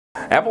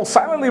Apple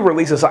silently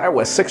releases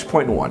iOS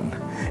 6.1.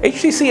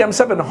 HTC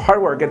M7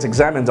 hardware gets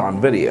examined on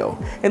video,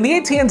 and the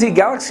AT&T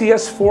Galaxy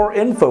S4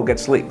 info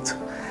gets leaked.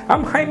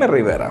 I'm Jaime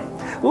Rivera,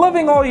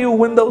 loving all you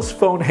Windows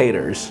Phone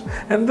haters,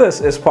 and this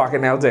is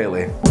Pocketnow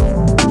Daily.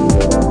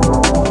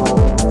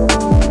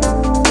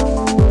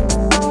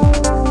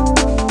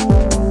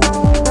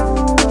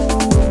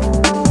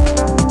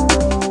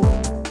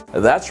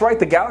 That's right,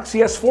 the Galaxy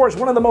S4 is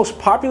one of the most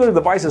popular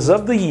devices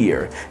of the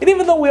year. And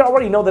even though we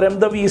already know that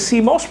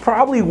MWC most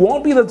probably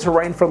won't be the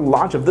terrain for the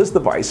launch of this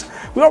device,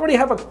 we already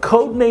have a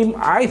codename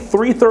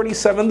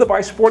i337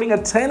 device sporting a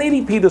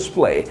 1080p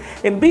display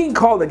and being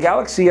called the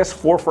Galaxy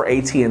S4 for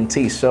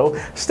AT&T. So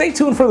stay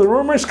tuned for the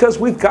rumors because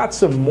we've got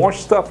some more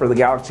stuff for the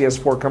Galaxy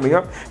S4 coming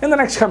up in the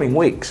next coming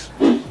weeks.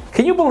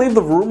 Can you believe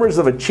the rumors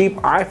of a cheap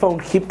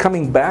iPhone keep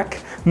coming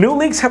back? New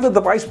leaks have the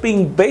device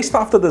being based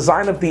off the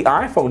design of the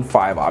iPhone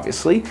 5,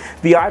 obviously,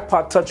 the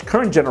iPod Touch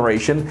current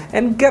generation,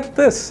 and get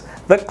this,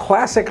 the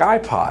classic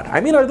iPod. I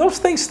mean, are those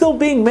things still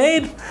being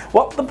made?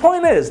 Well, the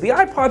point is, the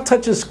iPod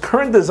Touch's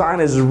current design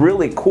is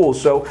really cool,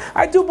 so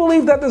I do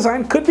believe that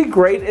design could be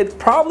great. It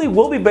probably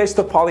will be based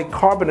on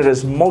polycarbonate,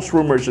 as most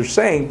rumors are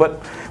saying,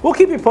 but we'll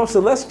keep you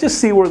posted. Let's just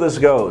see where this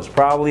goes.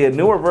 Probably a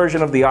newer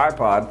version of the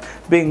iPod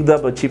being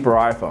dubbed a cheaper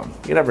iPhone.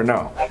 You never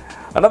know.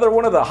 Another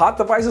one of the hot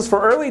devices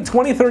for early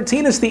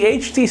 2013 is the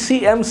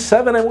HTC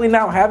M7, and we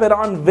now have it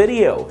on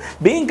video,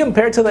 being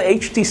compared to the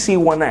HTC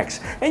One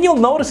X. And you'll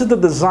notice that the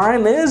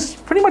design is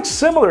pretty much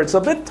similar. It's a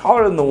bit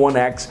taller than the One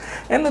X,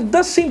 and it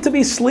does seem to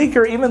be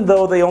sleeker even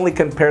though they only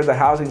compare the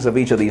housings of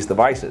each of these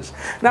devices.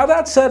 Now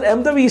that said,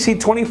 MWC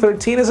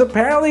 2013 is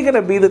apparently going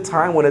to be the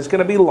time when it's going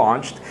to be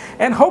launched,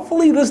 and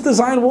hopefully this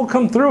design will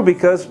come through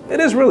because it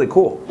is really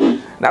cool.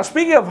 Now,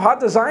 speaking of hot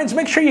designs,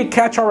 make sure you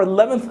catch our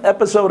 11th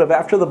episode of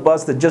After the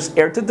Buzz that just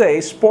aired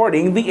today,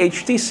 sporting the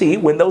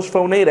HTC Windows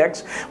Phone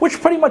 8X, which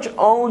pretty much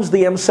owns the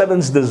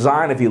M7's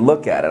design if you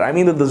look at it. I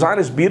mean, the design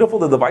is beautiful,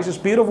 the device is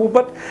beautiful,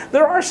 but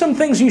there are some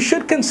things you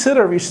should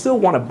consider if you still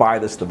want to buy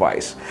this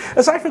device.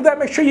 Aside from that,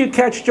 make sure you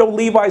catch Joe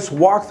Levi's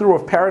walkthrough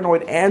of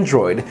Paranoid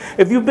Android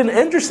if you've been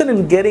interested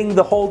in getting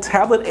the whole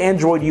tablet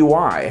Android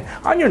UI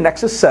on your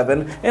Nexus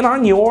 7 and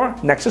on your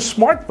Nexus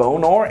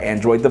smartphone or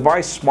Android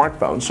device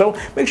smartphone. So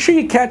make sure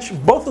you catch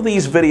both of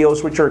these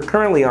videos, which are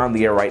currently on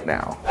the air right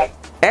now.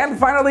 And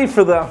finally,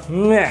 for the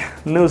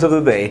news of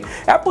the day,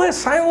 Apple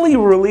has silently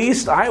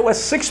released iOS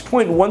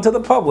 6.1 to the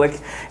public,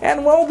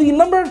 and while the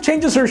number of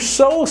changes are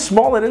so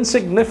small and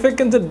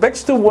insignificant, it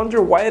begs to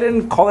wonder why it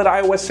didn't call it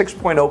iOS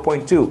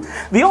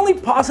 6.0.2. The only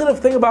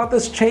positive thing about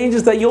this change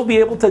is that you'll be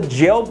able to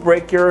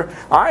jailbreak your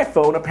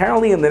iPhone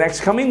apparently in the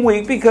next coming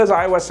week, because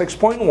iOS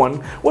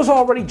 6.1 was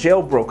already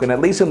jailbroken,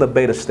 at least in the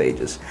beta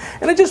stages.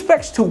 And it just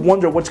begs to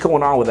wonder what's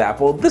going on with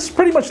Apple. This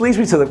pretty much leads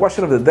me to the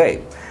question of the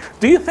day.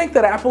 Do you think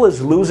that Apple is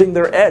losing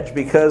their edge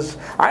because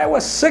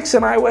iOS 6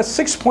 and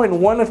iOS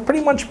 6.1 have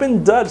pretty much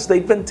been duds?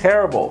 They've been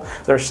terrible.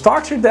 Their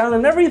stocks are down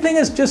and everything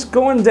is just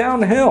going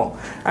downhill.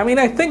 I mean,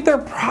 I think they're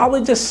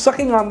probably just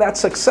sucking on that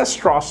success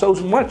straw so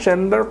much,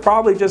 and they're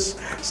probably just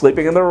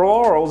sleeping in their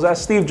laurels,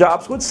 as Steve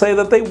Jobs would say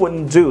that they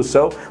wouldn't do.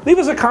 So leave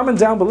us a comment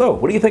down below.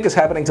 What do you think is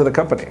happening to the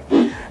company?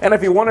 And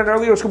if you want an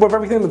earlier scoop of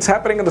everything that's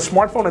happening in the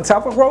smartphone and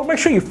tablet world, make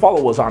sure you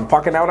follow us on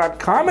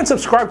Pocketnow.com and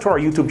subscribe to our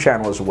YouTube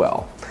channel as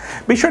well.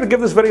 Be sure to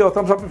give this video a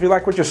thumbs up if you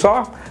like what you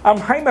saw. I'm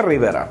Jaime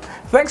Rivera.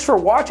 Thanks for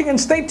watching, and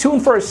stay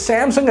tuned for a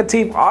Samsung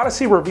AT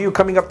Odyssey review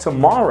coming up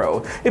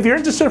tomorrow if you're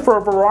interested for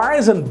a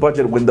Verizon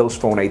budget Windows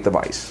Phone 8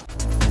 device.